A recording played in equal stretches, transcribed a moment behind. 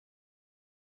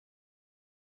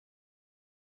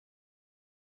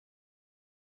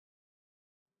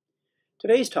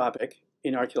Today's topic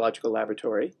in Archaeological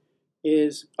Laboratory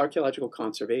is archaeological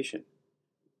conservation.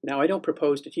 Now, I don't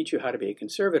propose to teach you how to be a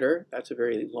conservator. That's a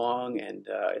very long and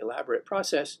elaborate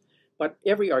process, but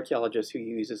every archaeologist who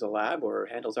uses a lab or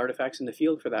handles artifacts in the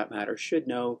field for that matter should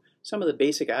know some of the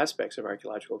basic aspects of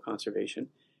archaeological conservation.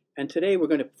 And today we're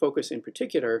going to focus in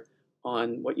particular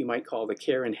on what you might call the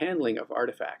care and handling of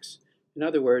artifacts. In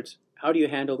other words, how do you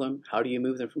handle them, how do you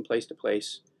move them from place to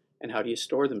place, and how do you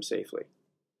store them safely?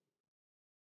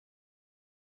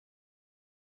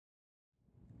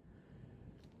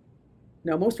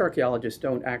 Now, most archaeologists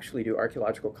don't actually do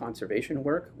archaeological conservation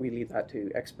work. We leave that to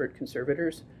expert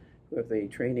conservators who have the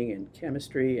training in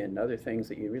chemistry and other things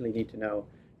that you really need to know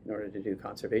in order to do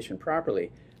conservation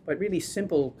properly. But really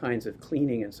simple kinds of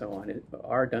cleaning and so on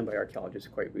are done by archaeologists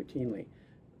quite routinely,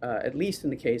 at least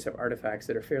in the case of artifacts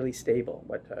that are fairly stable,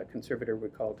 what a conservator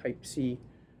would call type C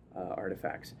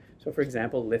artifacts. So for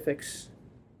example, lithics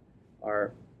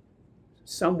are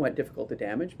somewhat difficult to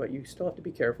damage, but you still have to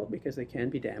be careful because they can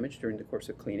be damaged during the course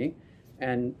of cleaning.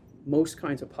 And most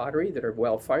kinds of pottery that are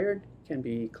well fired can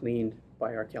be cleaned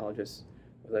by archaeologists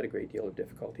without a great deal of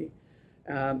difficulty.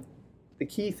 The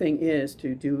key thing is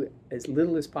to do as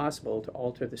little as possible to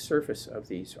alter the surface of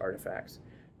these artifacts.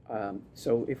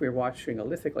 So if we were washing a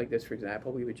lithic like this, for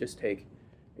example, we would just take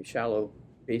a shallow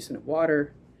basin of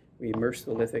water, we immerse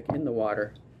the lithic in the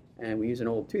water, and we use an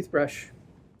old toothbrush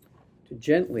to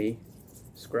gently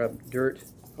scrub dirt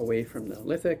away from the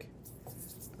lithic.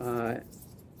 And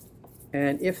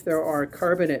if there are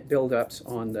carbonate buildups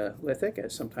on the lithic,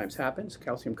 as sometimes happens,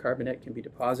 calcium carbonate can be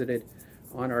deposited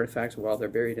on artifacts while they're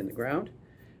buried in the ground,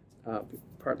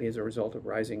 partly as a result of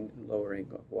rising and lowering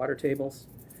of water tables.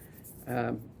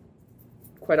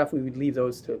 Quite often we would leave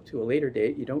those to a later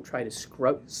date. You don't try to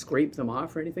scrape them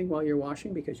off or anything while you're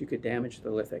washing because you could damage the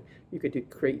lithic. You could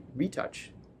create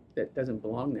retouch that doesn't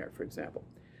belong there, for example.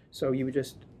 So you would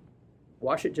just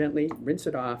wash it gently, rinse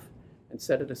it off, and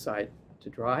set it aside to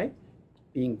dry,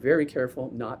 being very careful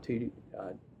not to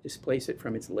displace it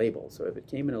from its label. So if it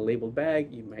came in a labeled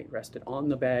bag, you might rest it on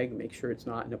the bag, make sure it's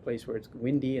not in a place where it's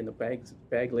windy and the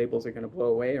bag labels are going to blow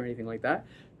away or anything like that.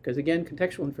 Because again,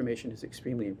 contextual information is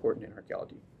extremely important in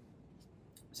archaeology.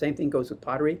 Same thing goes with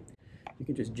pottery. You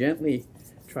can just gently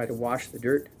try to wash the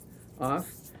dirt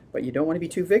off, but you don't want to be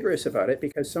too vigorous about it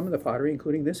because some of the pottery,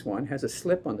 including this one, has a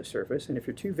slip on the surface, and if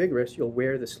you're too vigorous, you'll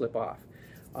wear the slip off.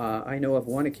 I know of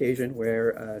one occasion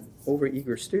where an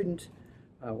overeager student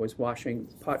was washing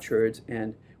potsherds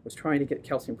and was trying to get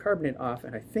calcium carbonate off,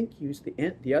 and I think used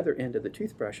the other end of the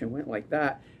toothbrush and went like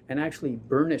that and actually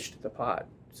burnished the pot.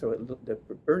 So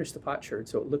it burnished the potsherd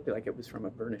so it looked like it was from a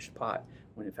burnished pot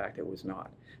when in fact it was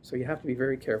not. So you have to be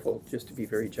very careful just to be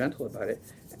very gentle about it.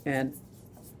 And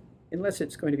unless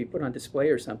it's going to be put on display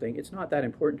or something, it's not that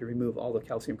important to remove all the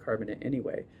calcium carbonate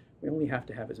anyway. We only have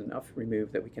to have enough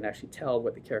removed that we can actually tell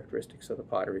what the characteristics of the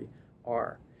pottery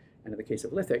are. And in the case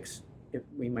of lithics,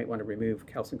 we might want to remove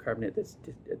calcium carbonate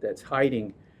that's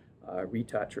hiding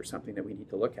retouch or something that we need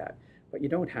to look at. But you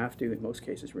don't have to, in most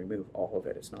cases, remove all of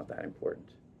it. It's not that important.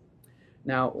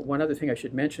 Now, one other thing I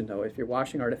should mention, though, if you're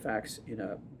washing artifacts in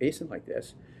a basin like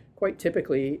this, quite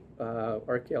typically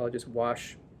archaeologists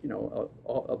wash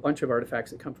a bunch of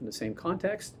artifacts that come from the same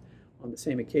context on the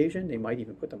same occasion. They might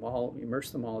even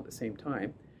immerse them all at the same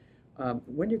time.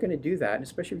 When you're going to do that, and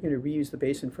especially if you're going to reuse the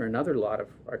basin for another lot of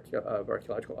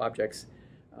archaeological objects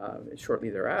shortly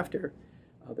thereafter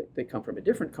that come from a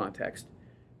different context,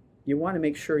 you want to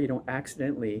make sure you don't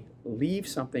accidentally leave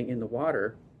something in the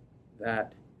water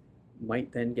that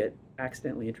might then get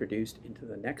accidentally introduced into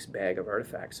the next bag of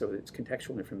artifacts so that its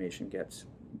contextual information gets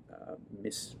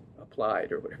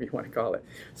misapplied or whatever you want to call it.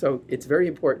 So it's very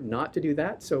important not to do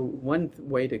that. So one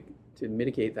way to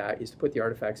mitigate that is to put the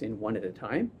artifacts in one at a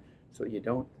time so that you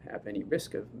don't have any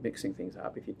risk of mixing things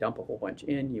up. If you dump a whole bunch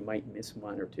in, you might miss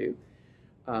one or two.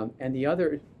 And the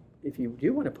other, if you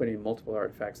do want to put in multiple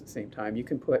artifacts at the same time, you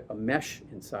can put a mesh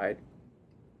inside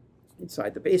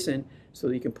the basin so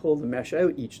that you can pull the mesh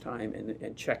out each time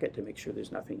and check it to make sure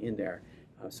there's nothing in there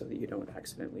so that you don't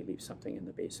accidentally leave something in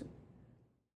the basin.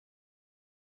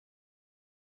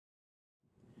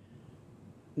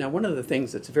 Now, one of the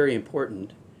things that's very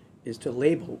important is to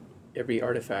label every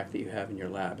artifact that you have in your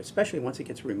lab, especially once it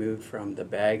gets removed from the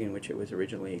bag in which it was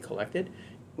originally collected.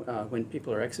 When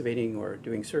people are excavating or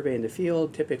doing survey in the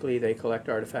field, typically they collect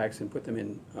artifacts and put them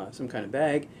in some kind of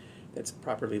bag that's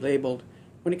properly labeled.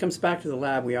 When it comes back to the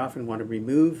lab, we often want to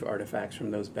remove artifacts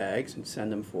from those bags and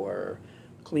send them for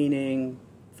cleaning,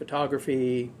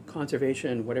 photography,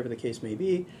 conservation, whatever the case may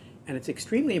be. And it's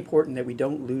extremely important that we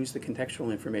don't lose the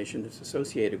contextual information that's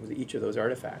associated with each of those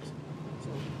artifacts. So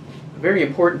very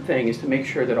important thing is to make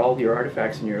sure that all your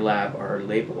artifacts in your lab are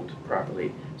labeled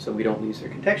properly so we don't lose their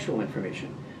contextual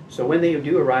information. So when they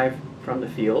do arrive from the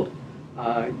field,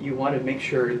 you want to make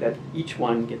sure that each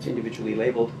one gets individually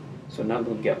labeled so none of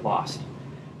them get lost.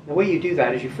 The way you do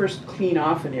that is you first clean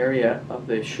off an area of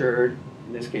the sherd,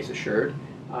 in this case a sherd,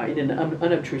 in an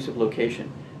unobtrusive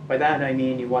location. By that I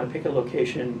mean you want to pick a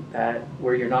location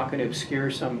where you're not going to obscure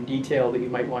some detail that you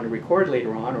might want to record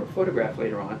later on or photograph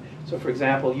later on. So for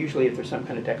example, usually if there's some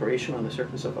kind of decoration on the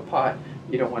surface of a pot,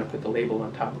 you don't want to put the label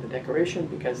on top of the decoration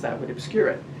because that would obscure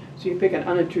it. So you pick an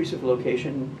unobtrusive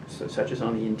location, such as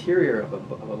on the interior of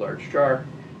a large jar,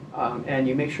 and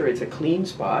you make sure it's a clean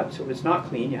spot. So if it's not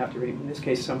clean, you have to, in this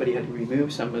case, somebody had to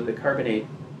remove some of the carbonate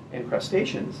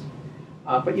incrustations.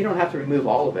 But you don't have to remove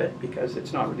all of it because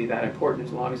it's not really that important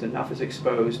as long as enough is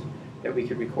exposed that we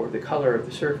could record the color of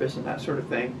the surface and that sort of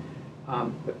thing,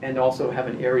 and also have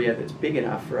an area that's big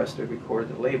enough for us to record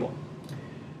the label.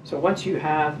 So once you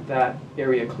have that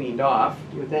area cleaned off,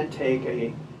 you would then take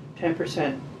a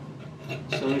 10%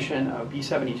 solution of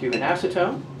B72 in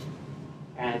acetone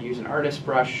and use an artist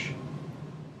brush.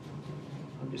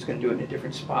 I'm just going to do it in a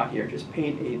different spot here. Just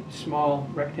paint a small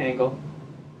rectangle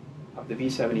of the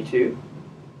B72,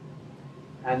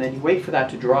 and then you wait for that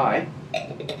to dry,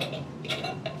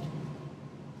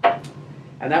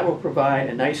 and that will provide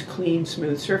a nice, clean,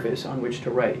 smooth surface on which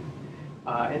to write.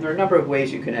 And there are a number of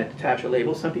ways you can attach a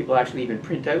label. Some people actually even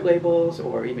print out labels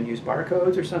or even use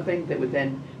barcodes or something that would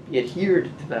then be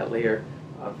adhered to that layer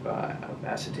of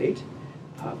acetate.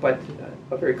 But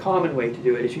a very common way to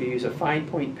do it is you use a fine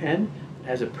point pen that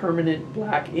has a permanent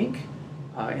black ink,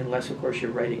 unless of course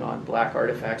you're writing on black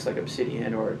artifacts like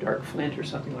obsidian or a dark flint or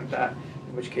something like that,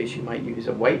 in which case you might use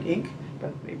a white ink.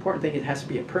 But the important thing, it has to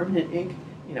be a permanent ink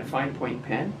in a fine point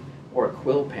pen or a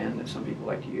quill pen that some people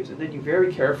like to use. And then you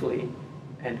very carefully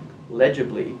and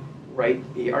legibly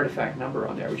write the artifact number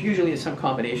on there, which usually is some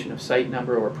combination of site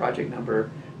number or project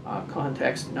number,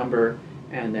 context number,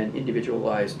 and then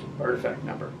individualized artifact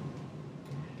number.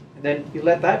 And then you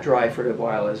let that dry for a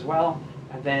while as well,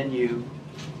 and then you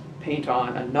paint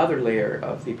on another layer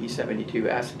of the B72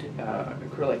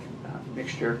 acrylic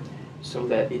mixture so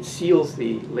that it seals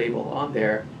the label on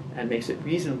there and makes it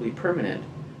reasonably permanent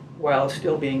while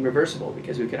still being reversible,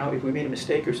 because we can always, if we made a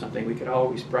mistake or something, we could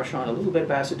always brush on a little bit of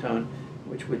acetone,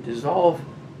 which would dissolve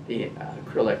the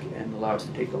acrylic and allow us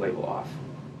to take the label off.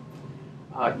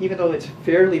 Even though it's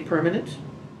fairly permanent,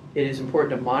 it is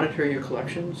important to monitor your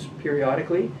collections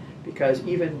periodically, because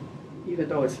even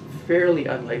though it's fairly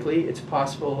unlikely, it's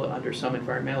possible under some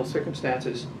environmental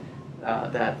circumstances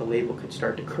that the label could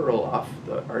start to curl off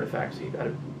the artifact, so you've got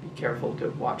to be careful to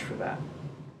watch for that.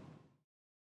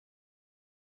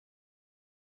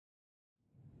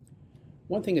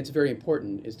 One thing that's very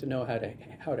important is to know how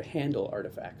to handle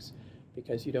artifacts,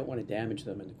 because you don't want to damage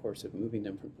them in the course of moving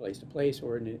them from place to place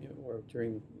or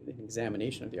during an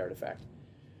examination of the artifact.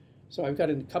 So I've got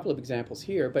a couple of examples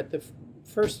here, but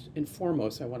first and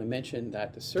foremost I want to mention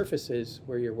that the surfaces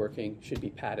where you're working should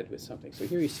be padded with something. So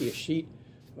here you see a sheet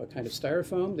of a kind of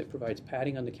styrofoam that provides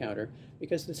padding on the counter,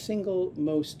 because the single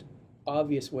most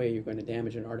obvious way you're going to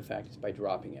damage an artifact is by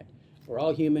dropping it. We're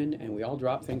all human and we all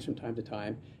drop things from time to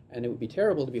time, and it would be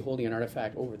terrible to be holding an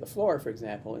artifact over the floor, for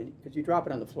example, and because you drop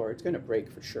it on the floor, it's going to break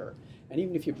for sure. And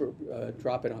even if you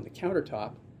drop it on the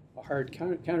countertop, a hard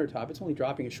countertop, it's only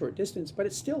dropping a short distance, but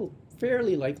it's still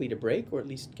fairly likely to break, or at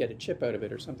least get a chip out of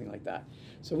it or something like that.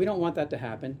 So we don't want that to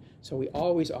happen, so we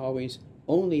always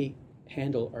only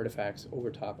handle artifacts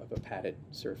over top of a padded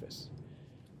surface.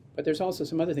 But there's also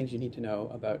some other things you need to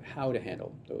know about how to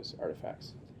handle those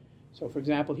artifacts. So for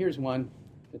example, here's one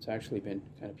that's actually been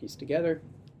kind of pieced together.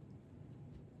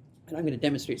 And I'm going to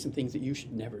demonstrate some things that you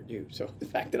should never do. So the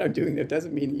fact that I'm doing that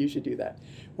doesn't mean that you should do that.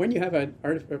 When you have an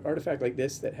artifact like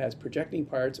this that has projecting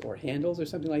parts or handles or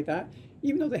something like that,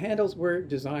 even though the handles were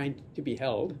designed to be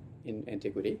held in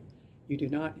antiquity, you do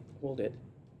not hold it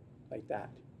like that,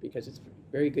 because it's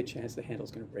a very good chance the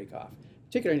handle's going to break off.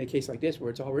 Particularly in a case like this where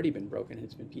it's already been broken and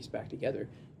it's been pieced back together,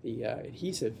 the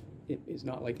adhesive is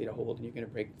not likely to hold and you're going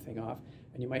to break the thing off,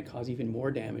 and you might cause even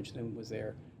more damage than was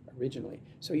there originally.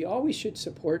 So you always should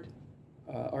support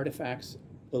artifacts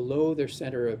below their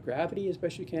center of gravity as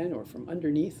best you can, or from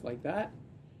underneath like that,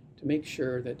 to make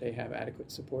sure that they have adequate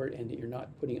support and that you're not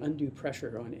putting undue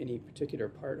pressure on any particular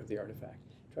part of the artifact.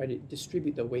 Try to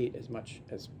distribute the weight as much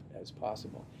as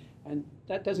possible. And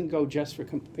that doesn't go just for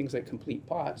things like complete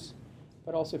pots,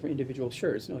 but also for individual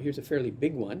sherds. Now here's a fairly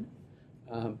big one,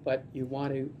 but you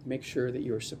want to make sure that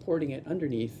you're supporting it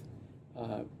underneath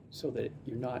so that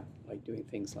you're not like doing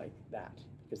things like that,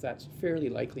 because that's fairly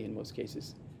likely in most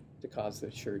cases to cause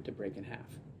the sherd to break in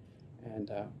half.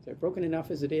 And they're broken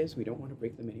enough as it is. We don't want to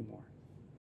break them anymore.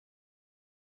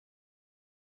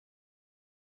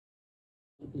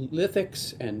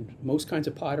 Lithics and most kinds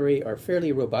of pottery are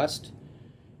fairly robust,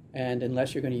 and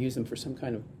unless you're going to use them for some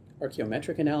kind of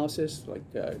archaeometric analysis, like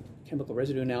chemical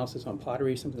residue analysis on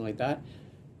pottery, something like that,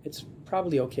 it's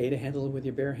probably okay to handle it with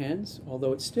your bare hands,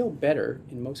 although it's still better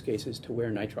in most cases to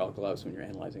wear nitrile gloves when you're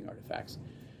analyzing artifacts,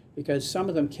 because some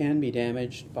of them can be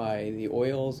damaged by the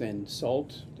oils and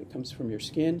salt that comes from your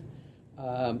skin.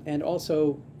 And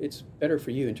also, it's better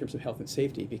for you in terms of health and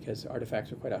safety, because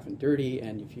artifacts are quite often dirty,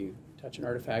 and if you touch an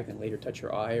artifact and later touch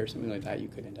your eye or something like that, you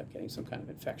could end up getting some kind of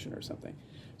infection or something.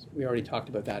 So we already talked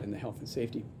about that in the health and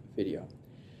safety video.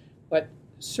 But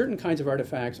certain kinds of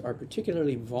artifacts are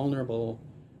particularly vulnerable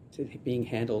to being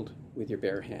handled with your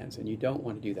bare hands, and you don't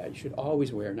want to do that. You should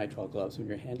always wear nitrile gloves when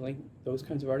you're handling those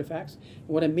kinds of artifacts. And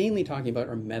what I'm mainly talking about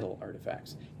are metal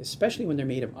artifacts, especially when they're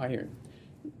made of iron.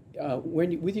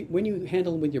 When you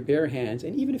handle them with your bare hands,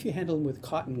 and even if you handle them with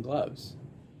cotton gloves,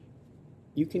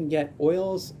 you can get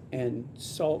oils and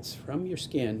salts from your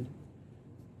skin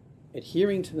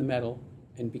adhering to the metal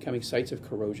and becoming sites of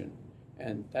corrosion.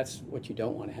 And that's what you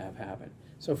don't want to have happen.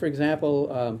 So for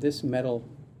example, this metal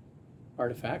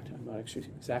artifact, I'm not actually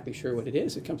exactly sure what it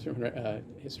is. It comes from a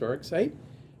historic site.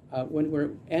 When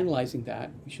we're analyzing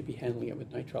that, we should be handling it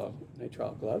with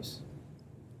nitrile gloves,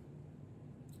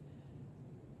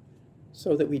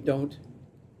 so that we don't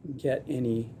get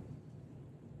any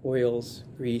oils,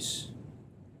 grease,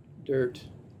 dirt,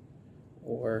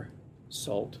 or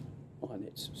salt on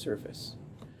its surface.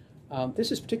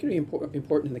 This is particularly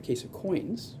important in the case of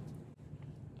coins.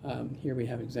 Here we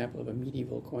have an example of a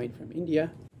medieval coin from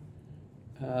India.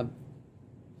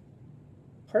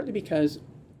 Partly because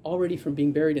already from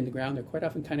being buried in the ground, they're quite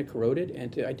often kind of corroded,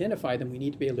 and to identify them, we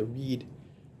need to be able to read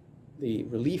the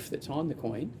relief that's on the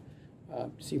coin,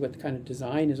 see what kind of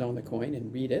design is on the coin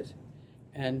and read it.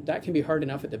 And that can be hard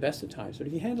enough at the best of times. But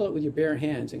if you handle it with your bare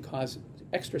hands and cause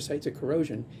extra sites of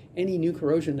corrosion, any new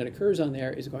corrosion that occurs on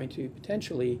there is going to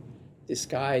potentially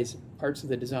disguise parts of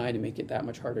the design and make it that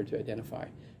much harder to identify.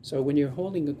 So when you're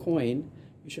holding a coin,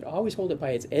 you should always hold it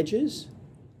by its edges,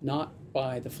 not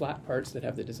by the flat parts that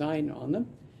have the design on them.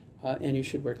 And you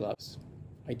should wear gloves,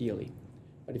 ideally.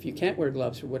 But if you can't wear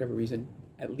gloves for whatever reason,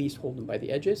 at least hold them by the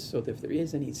edges, so that if there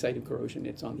is any site of corrosion,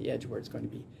 it's on the edge where it's going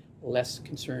to be less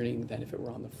concerning than if it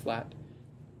were on the flat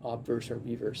obverse or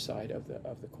reverse side of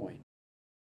the coin.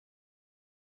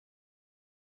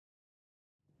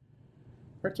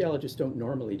 Archaeologists don't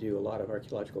normally do a lot of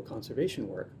archaeological conservation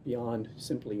work beyond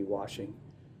simply washing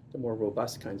the more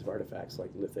robust kinds of artifacts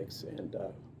like lithics and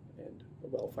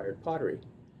well-fired pottery.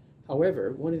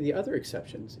 However, one of the other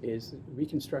exceptions is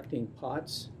reconstructing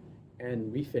pots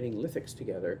and refitting lithics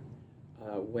together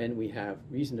when we have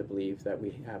reason to believe that we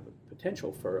have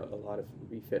potential for a lot of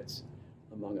refits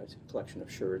among a collection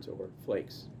of sherds or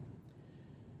flakes.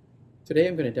 Today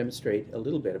I'm going to demonstrate a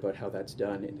little bit about how that's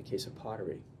done in the case of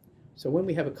pottery. So when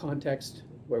we have a context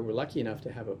where we're lucky enough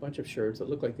to have a bunch of sherds that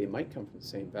look like they might come from the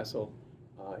same vessel,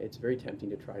 it's very tempting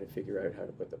to try to figure out how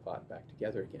to put the pot back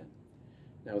together again.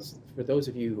 Now, for those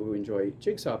of you who enjoy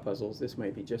jigsaw puzzles, this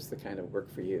might be just the kind of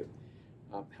work for you.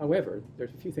 However,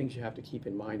 there's a few things you have to keep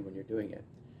in mind when you're doing it.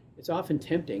 It's often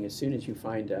tempting, as soon as you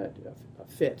find a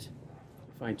fit,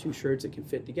 you find two sherds that can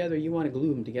fit together, you want to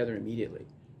glue them together immediately.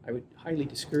 I would highly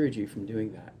discourage you from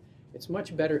doing that. It's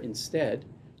much better instead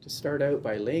to start out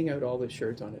by laying out all the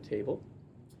sherds on a table,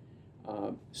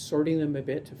 sorting them a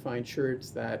bit to find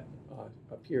sherds that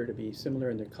appear to be similar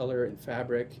in their color and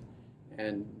fabric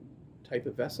and type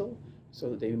of vessel, so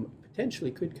that they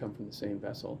potentially could come from the same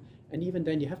vessel. And even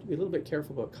then, you have to be a little bit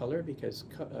careful about color, because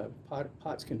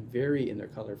pots can vary in their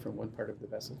color from one part of the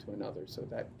vessel to another, so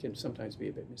that can sometimes be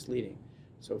a bit misleading.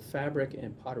 So fabric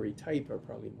and pottery type are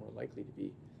probably more likely to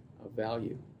be of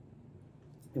value.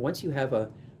 And once you have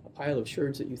a pile of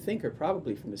sherds that you think are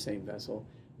probably from the same vessel,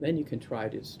 then you can try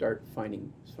to start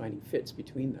finding fits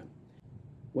between them.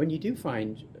 When you do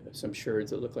find some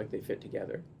sherds that look like they fit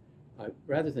together,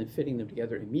 rather than fitting them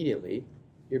together immediately,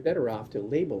 you're better off to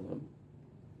label them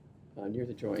near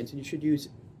the joins, and you should use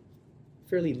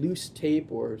fairly loose tape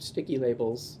or sticky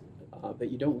labels that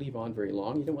you don't leave on very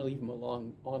long. You don't want to leave them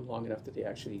on long enough that they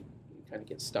actually kind of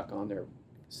get stuck on there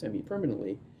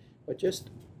semi-permanently, but just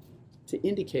to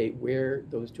indicate where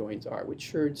those joins are, which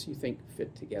sherds you think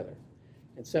fit together,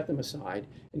 and set them aside,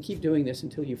 and keep doing this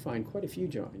until you find quite a few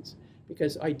joins.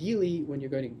 Because ideally,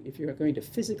 if you're going to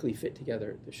physically fit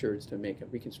together the sherds to make a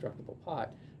reconstructible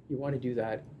pot, you want to do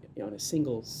that on a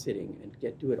single sitting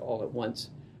and do it all at once.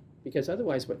 Because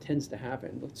otherwise, what tends to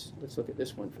happen, let's look at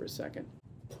this one for a second.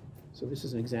 So this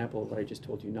is an example of what I just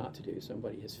told you not to do.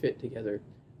 Somebody has fit together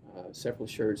several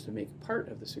sherds to make part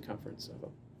of the circumference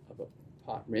of a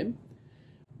pot rim,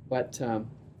 but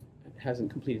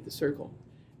hasn't completed the circle.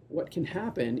 What can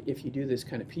happen if you do this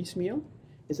kind of piecemeal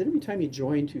is that every time you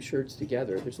join two sherds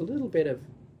together, there's a little bit of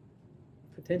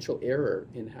potential error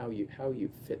in how you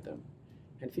fit them.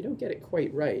 And if you don't get it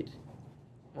quite right,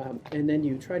 and then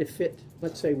you try to fit,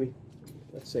 let's say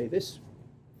this,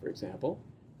 for example,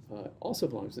 also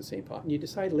belongs to the same pot, and you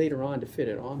decide later on to fit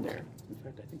it on there. In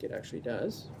fact, I think it actually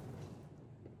does.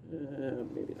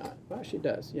 Maybe not. Well, actually it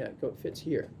does. Yeah, it fits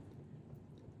here.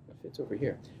 It fits over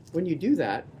here. When you do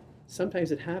that,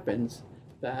 sometimes it happens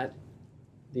that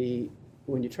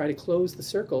when you try to close the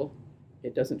circle,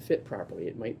 it doesn't fit properly.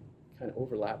 It might kind of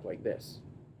overlap like this,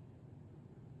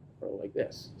 or like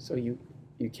this. So you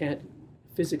can't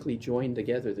physically join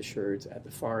together the sherds at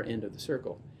the far end of the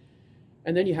circle.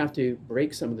 And then you have to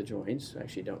break some of the joins.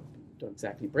 Actually, don't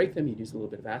exactly break them. You use a little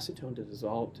bit of acetone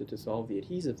to dissolve the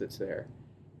adhesive that's there,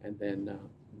 and then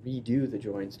redo the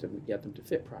joins to get them to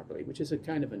fit properly, which is a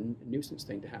kind of a nuisance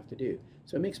thing to have to do.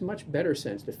 So it makes much better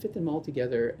sense to fit them all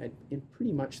together in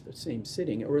pretty much the same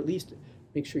sitting, or at least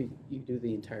make sure you do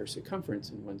the entire circumference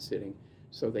in one sitting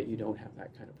so that you don't have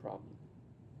that kind of problem.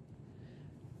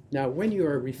 Now, when you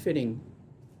are refitting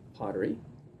pottery,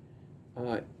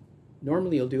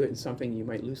 normally you'll do it in something you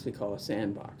might loosely call a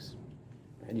sandbox.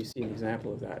 And you see an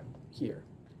example of that here.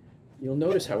 You'll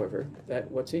notice, however, that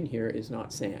what's in here is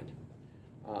not sand.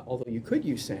 Although you could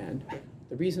use sand,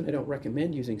 the reason I don't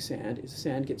recommend using sand is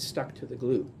sand gets stuck to the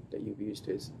glue that you've used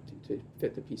to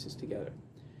fit the pieces together.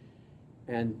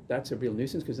 And that's a real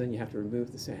nuisance because then you have to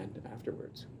remove the sand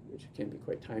afterwards, which can be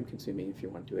quite time consuming if you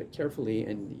want to do it carefully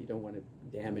and you don't want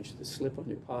to damage the slip on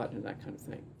your pot and that kind of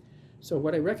thing. So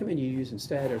what I recommend you use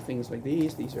instead are things like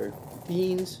these. These are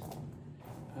beans.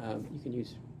 You can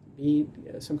use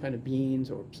some kind of beans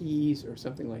or peas or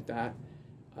something like that.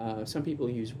 Some people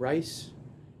use rice,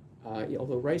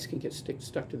 although rice can get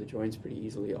stuck to the joints pretty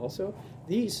easily also.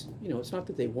 These, it's not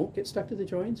that they won't get stuck to the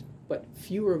joints, but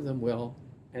fewer of them will,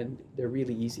 and they're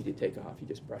really easy to take off. You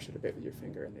just brush it a bit with your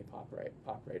finger and they pop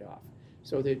right off.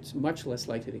 So it's much less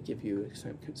likely to give you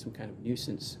some kind of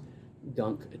nuisance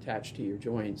gunk attached to your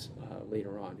joints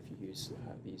later on if you use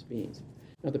these beans.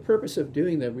 Now the purpose of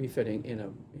doing the refitting in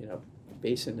a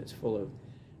basin that's full of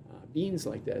beans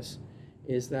like this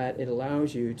is that it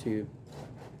allows you to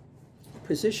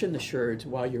position the sherds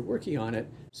while you're working on it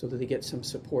so that they get some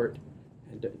support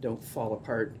and don't fall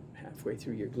apart halfway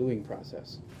through your gluing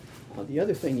process. The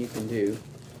other thing you can do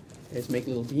is make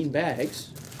little bean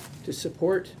bags to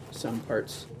support some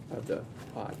parts of the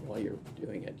pot while you're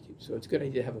doing it. So it's a good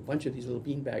idea to have a bunch of these little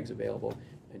bean bags available,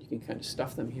 and you can kind of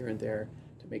stuff them here and there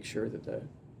to make sure that the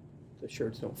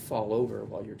sherds don't fall over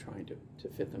while you're trying to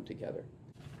fit them together.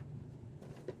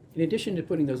 In addition to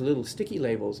putting those little sticky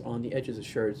labels on the edges of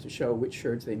sherds to show which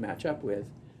sherds they match up with,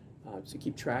 to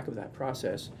keep track of that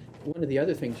process, one of the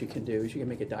other things you can do is you can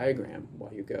make a diagram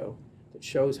while you go that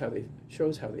shows how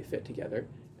they fit together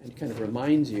and kind of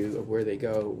reminds you of where they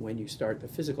go when you start the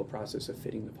physical process of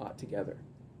fitting the pot together.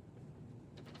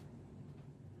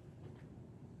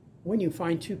 When you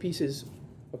find two pieces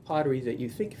of pottery that you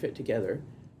think fit together,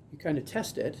 you kind of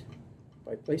test it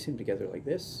by placing them together like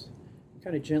this,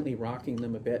 kind of gently rocking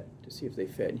them a bit to see if they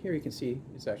fit. And here you can see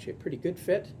it's actually a pretty good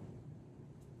fit.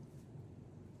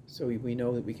 So we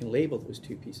know that we can label those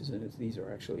two pieces, and these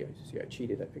are actually, I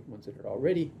cheated, I picked ones that are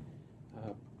already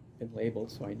been labeled,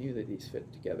 so I knew that these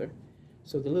fit together.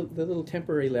 So the little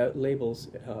temporary labels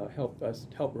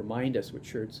help remind us which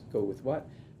sherds go with what.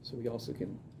 So we also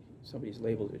can, somebody's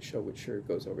labeled it, show which sherd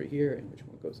goes over here and which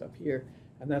one goes up here,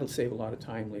 and that'll save a lot of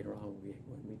time later on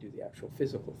when we do the actual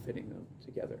physical fitting them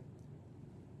together.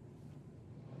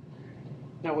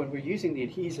 Now when we're using the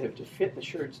adhesive to fit the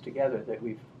sherds together that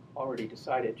we've already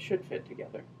decided should fit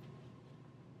together,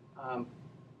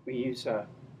 we use,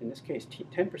 in this case,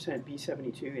 10%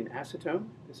 B72 in acetone.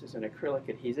 This is an acrylic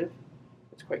adhesive.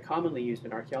 It's quite commonly used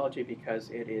in archaeology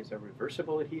because it is a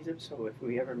reversible adhesive, so if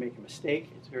we ever make a mistake,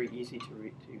 it's very easy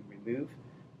to remove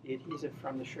the adhesive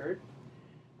from the sherd.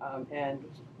 And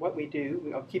what we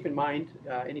do, keep in mind,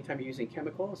 anytime you're using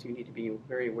chemicals, you need to be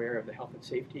very aware of the health and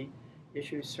safety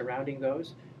issues surrounding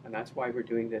those, and that's why we're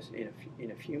doing this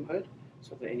in a fume hood,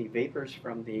 so that any vapors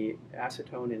from the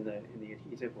acetone in the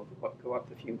adhesive will go up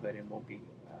the fume hood and won't be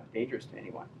dangerous to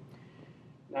anyone.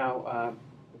 Now,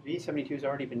 V72 has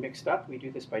already been mixed up. We do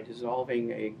this by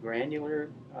dissolving a granular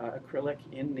acrylic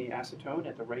in the acetone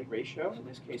at the right ratio, in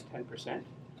this case 10%.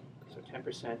 So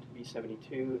 10%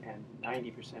 V72 and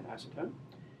 90% acetone.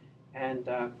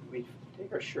 And we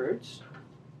take our sherds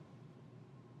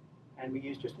And we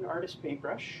use just an artist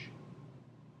paintbrush,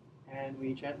 and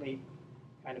we gently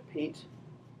kind of paint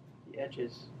the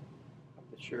edges of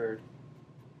the sherd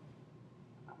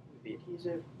with the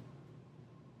adhesive.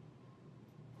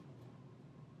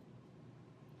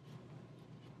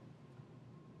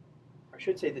 I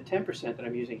should say the 10% that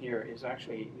I'm using here is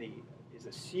actually a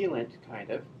sealant to kind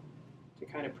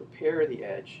of prepare the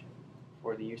edge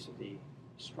for the use of the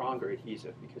stronger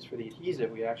adhesive, because for the adhesive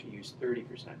we actually use 30%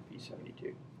 B72.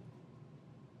 Okay,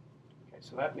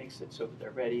 so that makes it so that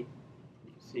they're ready.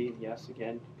 You can see, yes,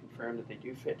 again, confirm that they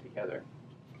do fit together.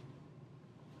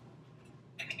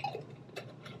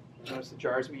 Notice the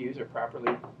jars we use are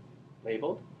properly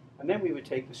labeled. And then we would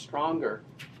take the stronger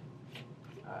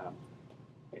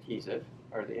adhesive,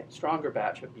 or the stronger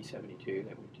batch of B72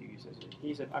 that we use as an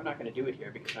adhesive. I'm not going to do it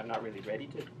here because I'm not really ready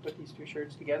to put these two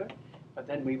sherds together, but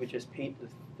then we would just paint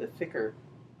the thicker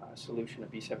solution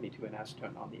of B72 and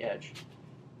acetone on the edge.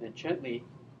 Then gently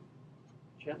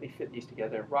fit these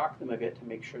together, rock them a bit to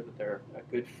make sure that they're a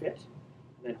good fit,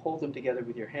 and then hold them together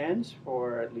with your hands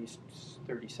for at least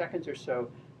 30 seconds or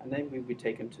so, and then we would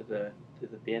take them to the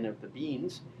bin of the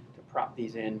beans to prop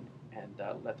these in and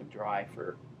let them dry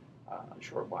for a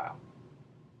short while.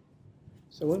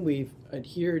 So when we've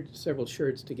adhered several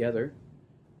sherds together,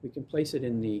 we can place it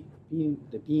in the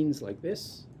beans like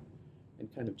this and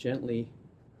kind of gently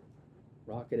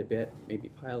rock it a bit, maybe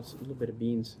pile a little bit of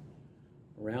beans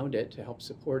around it to help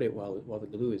support it while the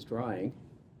glue is drying.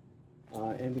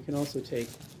 And we can also take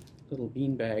little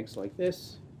bean bags like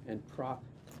this and prop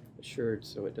the sherd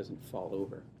so it doesn't fall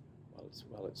over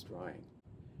while it's drying.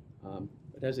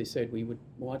 But as I said, we would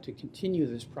want to continue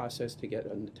this process to get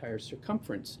an entire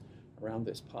circumference around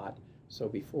this pot.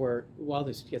 So while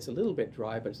this gets a little bit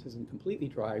dry, but it isn't completely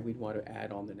dry, we'd want to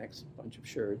add on the next bunch of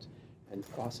sherds, and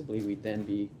possibly we'd then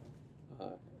be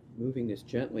moving this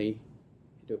gently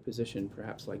into a position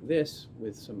perhaps like this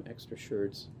with some extra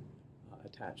sherds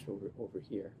attached over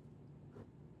here,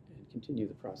 and continue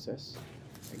the process,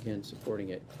 again supporting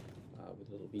it with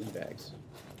little bean bags.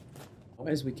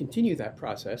 As we continue that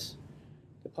process,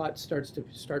 the pot starts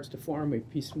to form. We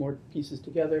piece more pieces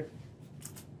together,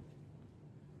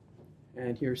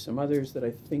 and here's some others that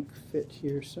I think fit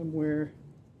here somewhere.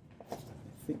 I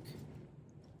think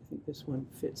this one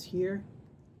fits here.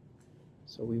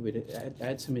 So we would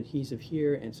add some adhesive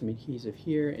here and some adhesive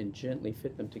here and gently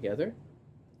fit them together.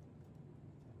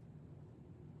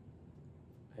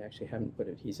 I actually haven't put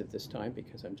adhesive this time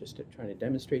because I'm just trying to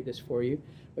demonstrate this for you.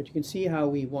 But you can see how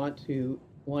we want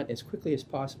as quickly as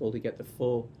possible to get the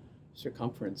full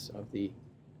circumference of the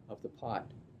pot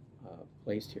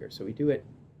placed here. So we do it,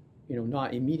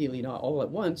 not immediately, not all at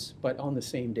once, but on the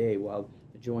same day while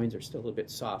the joins are still a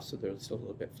bit soft, so they're still a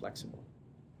little bit flexible.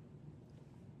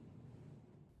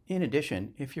 In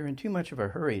addition, if you're in too much of a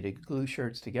hurry to glue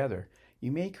sherds together,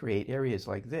 you may create areas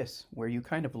like this where you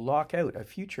kind of lock out a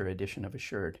future edition of a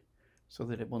sherd so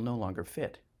that it will no longer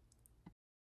fit.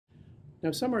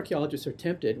 Now, some archaeologists are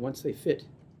tempted, once they fit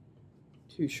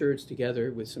two sherds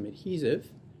together with some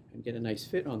adhesive and get a nice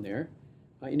fit on there,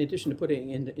 in addition to putting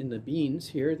in the beans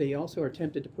here, they also are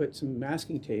tempted to put some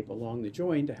masking tape along the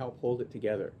join to help hold it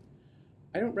together.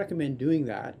 I don't recommend doing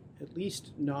that, at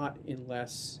least not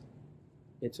unless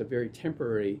it's a very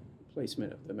temporary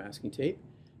placement of the masking tape,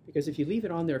 because if you leave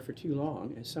it on there for too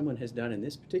long, as someone has done in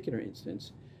this particular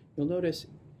instance, you'll notice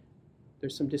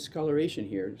there's some discoloration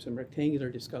here, some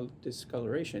rectangular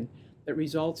discoloration that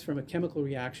results from a chemical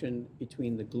reaction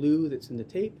between the glue that's in the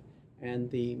tape and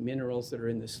the minerals that are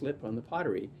in the slip on the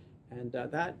pottery, and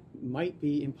that might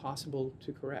be impossible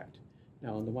to correct.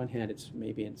 Now, on the one hand,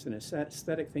 maybe it's an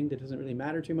aesthetic thing that doesn't really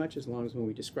matter too much, as long as when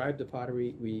we describe the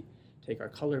pottery, we take our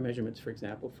color measurements, for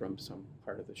example, from some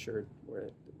part of the sherd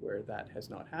where that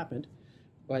has not happened,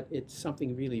 but it's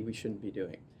something really we shouldn't be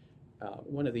doing.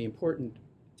 One of the important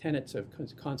tenets of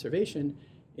conservation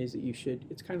is that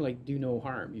it's kind of like do no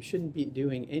harm. You shouldn't be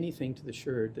doing anything to the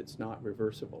sherd that's not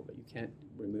reversible, that you can't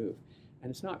remove.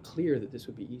 And it's not clear that this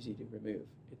would be easy to remove,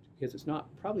 because it's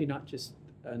probably not just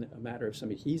a matter of some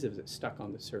adhesive that's stuck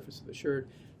on the surface of the sherd.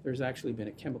 There's actually been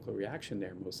a chemical reaction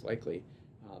there, most likely,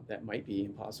 that might be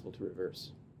impossible to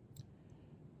reverse.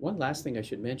 One last thing I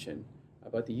should mention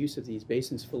about the use of these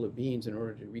basins full of beans in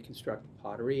order to reconstruct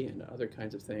pottery and other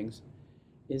kinds of things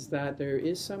is that there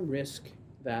is some risk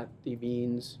that the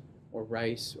beans or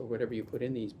rice or whatever you put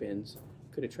in these bins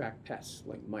could attract pests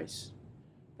like mice.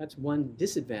 That's one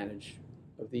disadvantage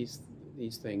of these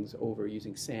things over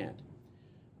using sand.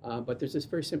 But there's this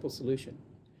very simple solution.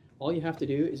 All you have to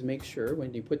do is make sure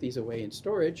when you put these away in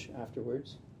storage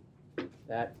afterwards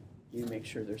that you make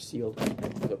sure they're sealed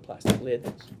with a plastic lid.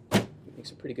 It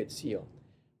makes a pretty good seal.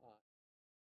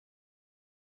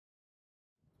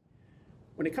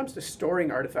 When it comes to storing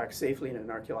artifacts safely in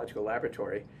an archaeological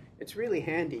laboratory, it's really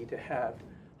handy to have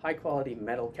high-quality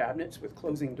metal cabinets with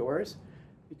closing doors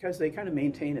because they kind of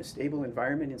maintain a stable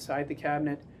environment inside the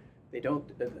cabinet. They don't,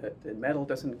 the metal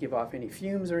doesn't give off any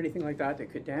fumes or anything like that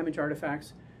that could damage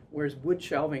artifacts. Whereas wood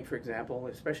shelving, for example,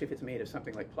 especially if it's made of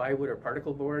something like plywood or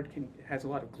particle board, has a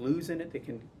lot of glues in it that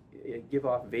can give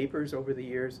off vapors over the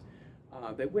years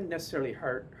that wouldn't necessarily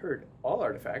hurt all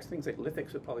artifacts. Things like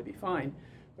lithics would probably be fine,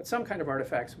 but some kind of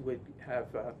artifacts would have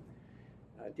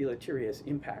deleterious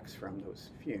impacts from those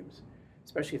fumes,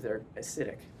 especially if they're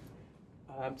acidic.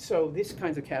 So these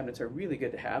kinds of cabinets are really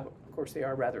good to have. Of course, they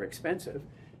are rather expensive.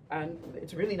 And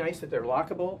it's really nice that they're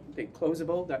lockable, they're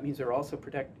closable. That means they're also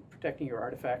protecting your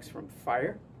artifacts from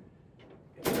fire.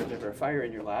 If there's ever a fire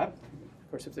in your lab.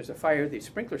 Of course, if there's a fire, the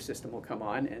sprinkler system will come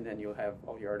on, and then you'll have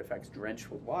all your artifacts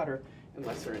drenched with water,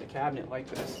 unless they're in a cabinet like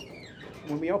this.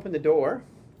 When we open the door,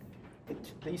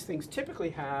 these things typically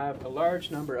have a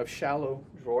large number of shallow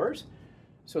drawers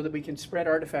so that we can spread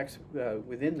artifacts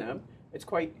within them. It's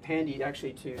quite handy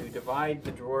actually to divide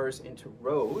the drawers into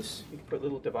rows. You can put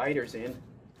little dividers in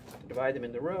to divide them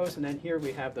into rows, and then here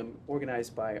we have them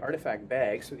organized by artifact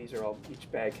bags. So these are all,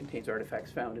 each bag contains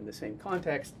artifacts found in the same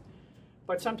context.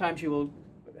 But sometimes you will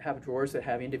have drawers that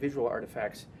have individual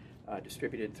artifacts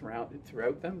distributed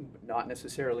throughout them, but not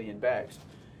necessarily in bags.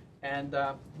 And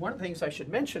one of the things I should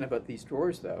mention about these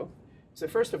drawers, though, is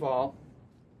that first of all,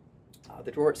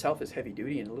 the drawer itself is heavy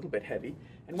duty and a little bit heavy.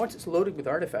 And once it's loaded with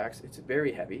artifacts, it's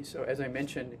very heavy. So as I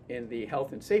mentioned in the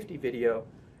health and safety video,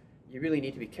 you really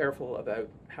need to be careful about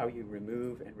how you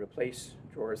remove and replace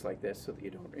drawers like this so that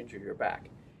you don't injure your back.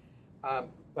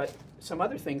 But some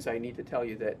other things I need to tell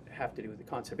you that have to do with the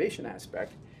conservation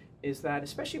aspect is that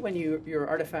especially when your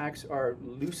artifacts are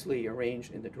loosely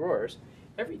arranged in the drawers,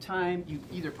 every time you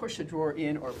either push the drawer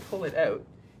in or pull it out,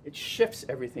 it shifts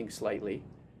everything slightly.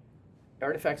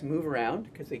 Artifacts move around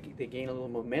because they gain a little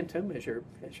momentum as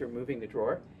you're moving the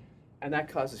drawer, and that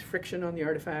causes friction on the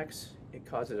artifacts. It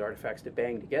causes artifacts to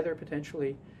bang together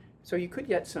potentially. So you could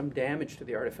get some damage to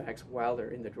the artifacts while they're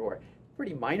in the drawer.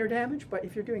 Pretty minor damage, but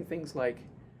if you're doing things like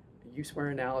use wear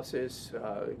analysis,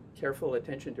 careful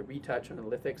attention to retouch on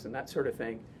lithics and that sort of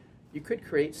thing, you could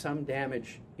create some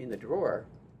damage in the drawer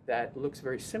that looks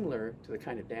very similar to the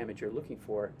kind of damage you're looking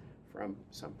for from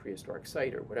some prehistoric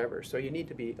site or whatever. So you need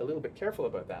to be a little bit careful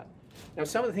about that. Now,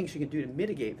 some of the things you can do to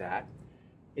mitigate that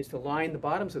is to line the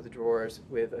bottoms of the drawers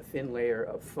with a thin layer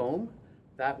of foam.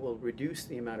 That will reduce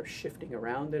the amount of shifting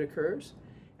around that occurs.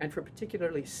 And for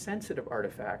particularly sensitive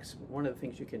artifacts, one of the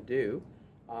things you can do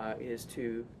is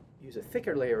to use a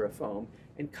thicker layer of foam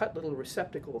and cut little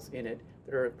receptacles in it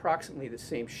that are approximately the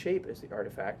same shape as the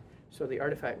artifact, so the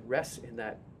artifact rests in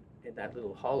that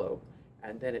little hollow,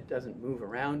 and then it doesn't move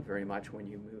around very much when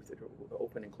you move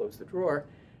open and close the drawer.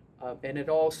 And it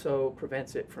also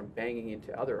prevents it from banging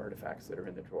into other artifacts that are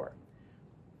in the drawer.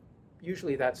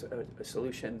 Usually that's a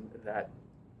solution that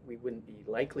we wouldn't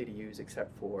be likely to use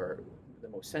except for the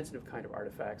most sensitive kind of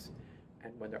artifacts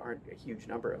and when there aren't a huge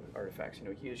number of artifacts. You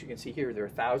know, as you can see here, there are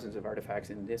thousands of artifacts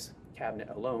in this cabinet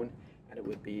alone, and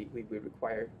we would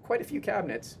require quite a few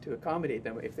cabinets to accommodate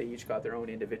them if they each got their own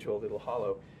individual little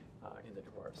hollow in the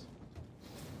drawers.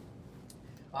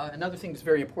 Another thing that's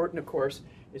very important, of course,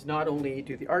 is not only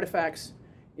do the artifacts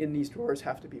in these drawers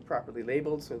have to be properly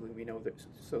labeled so that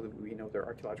we know their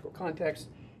archaeological context.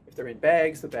 If they're in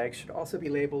bags, the bags should also be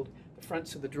labeled. The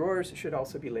fronts of the drawers should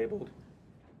also be labeled,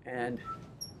 and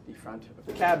the front of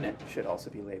the cabinet should also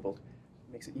be labeled.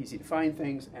 It makes it easy to find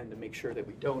things and to make sure that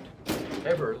we don't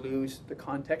ever lose the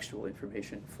contextual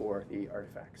information for the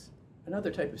artifacts.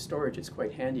 Another type of storage that's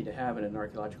quite handy to have in an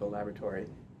archaeological laboratory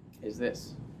is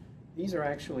this. These are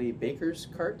actually baker's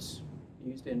carts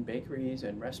used in bakeries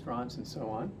and restaurants and so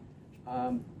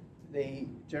on. They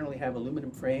generally have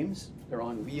aluminum frames. They're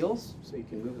on wheels, so you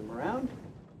can move them around.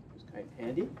 It's kind of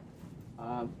handy.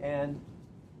 And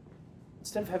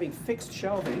instead of having fixed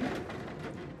shelving,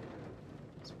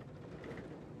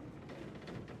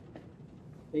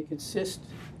 they consist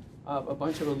of a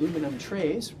bunch of aluminum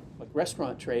trays, like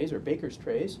restaurant trays or baker's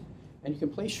trays, and you can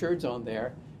place sherds on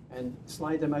there and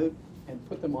slide them out and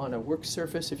put them on a work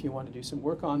surface if you want to do some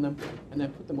work on them, and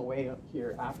then put them away up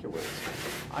here afterwards.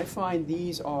 I find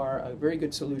these are a very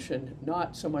good solution,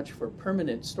 not so much for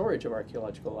permanent storage of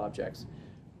archaeological objects,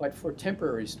 but for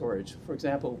temporary storage. For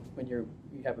example, when you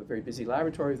have a very busy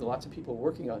laboratory with lots of people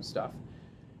working on stuff,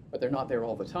 but they're not there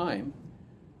all the time,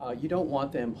 you don't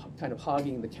want them kind of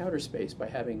hogging the counter space by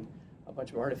having a bunch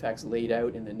of artifacts laid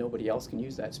out and then nobody else can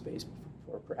use that space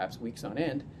for perhaps weeks on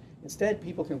end. Instead,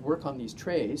 people can work on these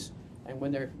trays, and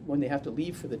when they have to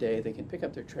leave for the day, they can pick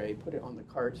up their tray, put it on the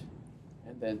cart,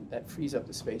 and then that frees up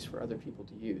the space for other people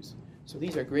to use. So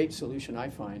these are a great solution, I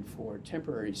find, for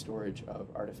temporary storage of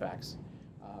artifacts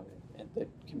and that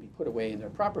can be put away in their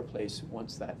proper place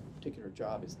once that particular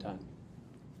job is done.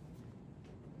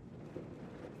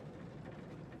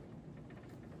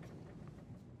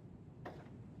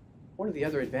 One of the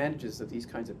other advantages of these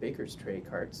kinds of baker's tray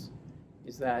carts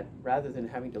is that rather than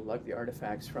having to lug the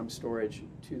artifacts from storage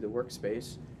to the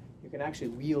workspace, you can actually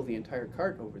wheel the entire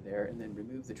cart over there and then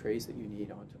remove the trays that you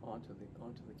need onto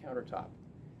the countertop.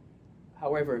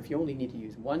 However, if you only need to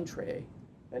use one tray,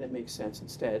 then it makes sense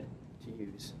instead to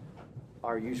use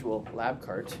our usual lab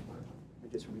cart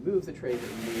and just remove the tray that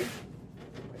you need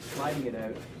by sliding it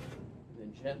out and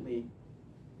then gently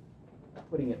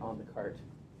putting it on the cart,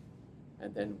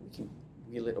 and then we can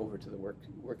wheel it over to the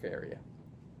work area.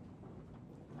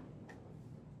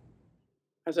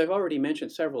 As I've already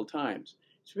mentioned several times,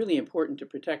 it's really important to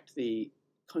protect the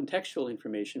contextual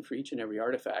information for each and every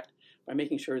artifact by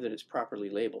making sure that it's properly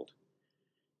labeled.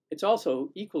 It's also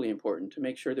equally important to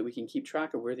make sure that we can keep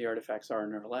track of where the artifacts are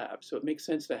in our lab. So it makes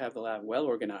sense to have the lab well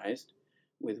organized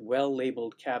with well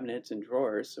labeled cabinets and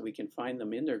drawers so we can find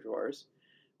them in their drawers.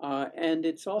 And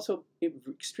it's also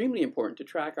extremely important to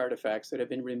track artifacts that have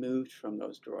been removed from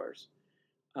those drawers.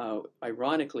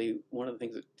 Ironically, one of the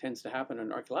things that tends to happen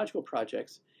on archaeological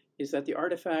projects is that the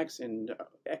artifacts and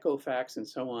ecofacts and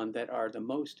so on that are the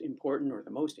most important or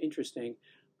the most interesting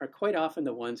are quite often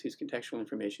the ones whose contextual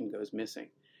information goes missing.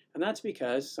 And that's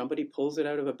because somebody pulls it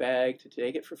out of a bag to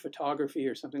take it for photography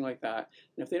or something like that.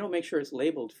 And if they don't make sure it's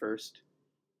labeled first,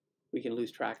 we can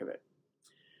lose track of it.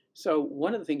 So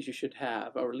one of the things you should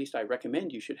have, or at least I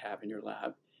recommend you should have in your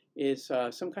lab, is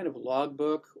some kind of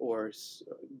logbook or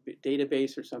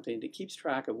database or something that keeps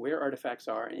track of where artifacts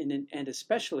are, and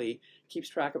especially keeps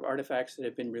track of artifacts that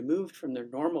have been removed from their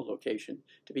normal location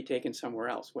to be taken somewhere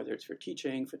else, whether it's for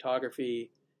teaching, photography,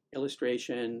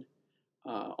 illustration,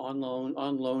 on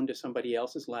loan to somebody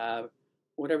else's lab,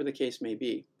 whatever the case may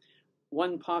be.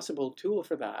 One possible tool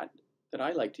for that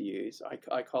I like to use,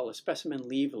 I call a specimen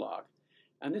leave log.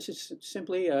 And this is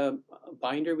simply a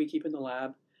binder we keep in the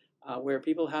lab where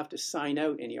people have to sign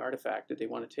out any artifact that they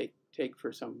want to take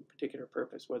for some particular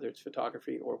purpose, whether it's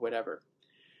photography or whatever.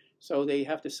 So they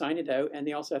have to sign it out, and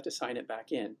they also have to sign it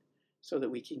back in so that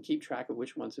we can keep track of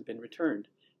which ones have been returned.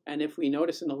 And if we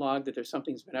notice in the log that there's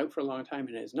something that's been out for a long time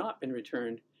and has not been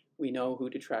returned, we know who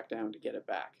to track down to get it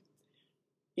back.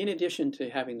 In addition to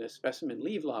having the specimen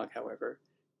leave log, however,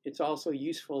 it's also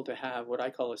useful to have what I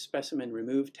call a specimen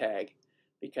remove tag,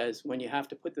 because when you have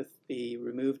to put the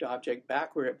removed object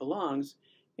back where it belongs,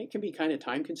 it can be kind of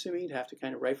time consuming to have to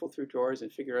kind of rifle through drawers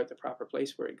and figure out the proper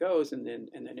place where it goes and then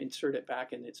insert it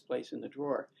back in its place in the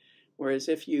drawer. Whereas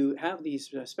if you have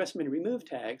these specimen remove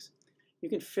tags, you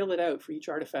can fill it out for each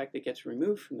artifact that gets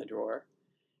removed from the drawer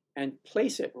and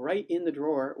place it right in the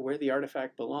drawer where the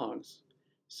artifact belongs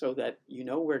so that you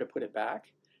know where to put it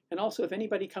back. And also, if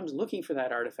anybody comes looking for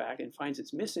that artifact and finds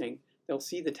it's missing, they'll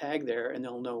see the tag there and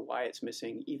they'll know why it's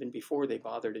missing even before they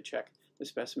bother to check the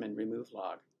specimen remove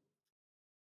log.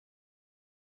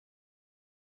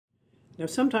 Now,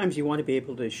 sometimes you want to be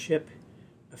able to ship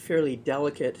a fairly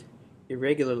delicate,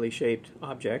 irregularly shaped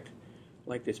object,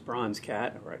 like this bronze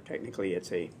cat, or technically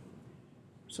it's a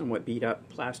somewhat beat up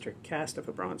plaster cast of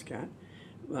a bronze cat.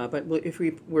 But if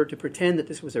we were to pretend that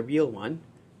this was a real one,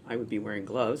 I would be wearing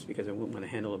gloves because I wouldn't want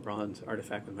to handle a bronze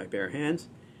artifact with my bare hands.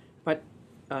 But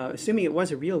assuming it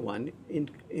was a real one,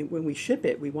 when we ship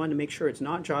it, we want to make sure it's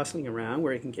not jostling around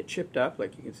where it can get chipped up,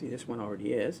 like you can see this one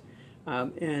already is,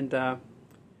 and that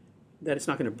it's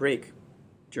not going to break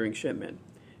during shipment.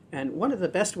 And one of the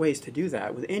best ways to do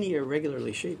that with any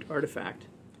irregularly shaped artifact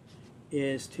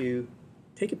is to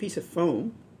take a piece of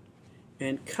foam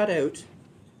and cut out,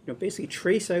 basically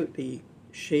trace out the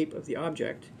shape of the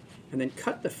object and then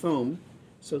cut the foam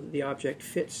so that the object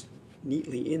fits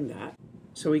neatly in that.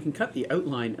 So we can cut the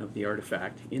outline of the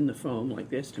artifact in the foam like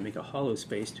this to make a hollow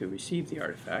space to receive the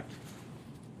artifact.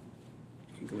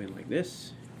 You can go in like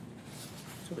this,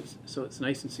 so it's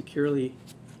nice and securely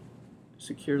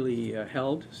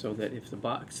held, so that if the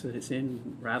box that it's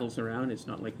in rattles around, it's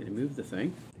not likely to move the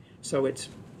thing. So it's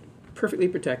perfectly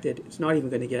protected. It's not even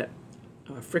going to get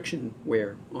friction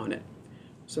wear on it.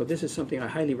 So this is something I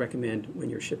highly recommend when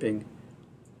you're shipping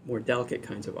more delicate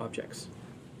kinds of objects.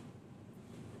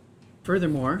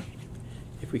 Furthermore,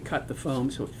 if we cut the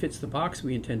foam so it fits the box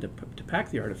we intend to pack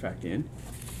the artifact in,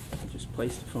 we'll just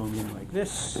place the foam in like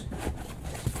this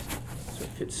so it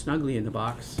fits snugly in the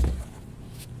box.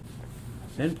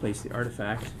 Then place the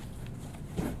artifact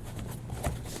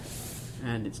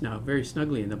and it's now very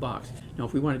snugly in the box. Now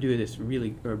if we want to do this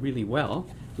really well,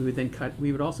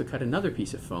 we would also cut another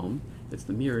piece of foam that's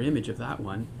the mirror image of that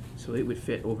one, so it would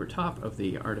fit over top of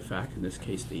the artifact, in this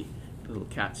case the little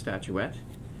cat statuette,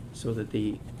 so that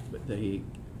the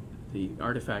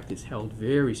artifact is held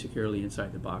very securely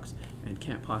inside the box and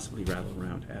can't possibly rattle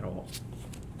around at all.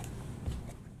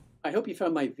 I hope you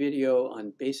found my video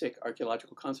on basic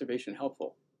archaeological conservation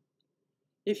helpful.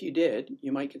 If you did,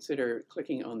 you might consider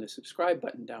clicking on the subscribe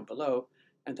button down below,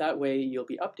 and that way you'll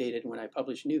be updated when I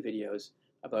publish new videos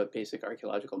about basic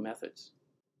archaeological methods.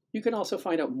 You can also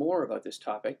find out more about this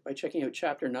topic by checking out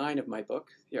Chapter 9 of my book,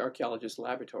 The Archaeologist's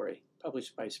Laboratory,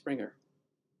 published by Springer.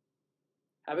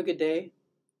 Have a good day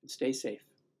and stay safe.